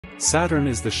Saturn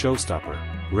is the showstopper,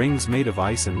 rings made of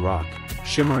ice and rock,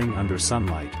 shimmering under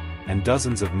sunlight, and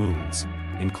dozens of moons,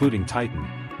 including Titan,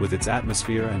 with its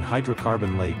atmosphere and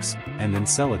hydrocarbon lakes, and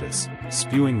Enceladus,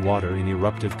 spewing water in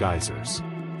eruptive geysers.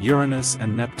 Uranus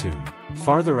and Neptune.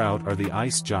 Farther out are the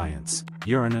ice giants,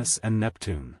 Uranus and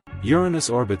Neptune.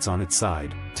 Uranus orbits on its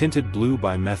side, tinted blue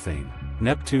by methane.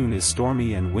 Neptune is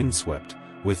stormy and windswept,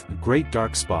 with great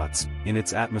dark spots in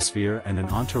its atmosphere and an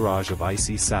entourage of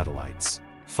icy satellites.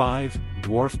 5.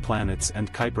 Dwarf planets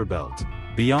and Kuiper belt.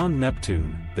 Beyond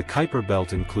Neptune, the Kuiper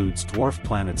belt includes dwarf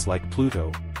planets like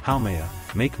Pluto, Haumea,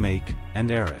 Makemake,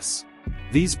 and Eris.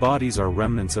 These bodies are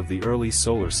remnants of the early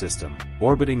solar system,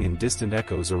 orbiting in distant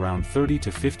echoes around 30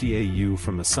 to 50 AU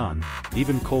from the Sun,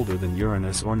 even colder than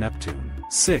Uranus or Neptune.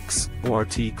 6.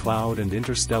 Oort cloud and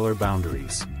interstellar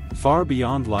boundaries. Far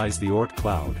beyond lies the Oort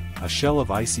cloud, a shell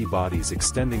of icy bodies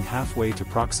extending halfway to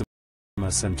Proxima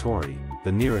Centauri,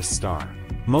 the nearest star.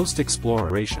 Most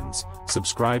explorations,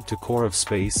 subscribe to Core of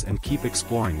Space and keep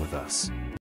exploring with us.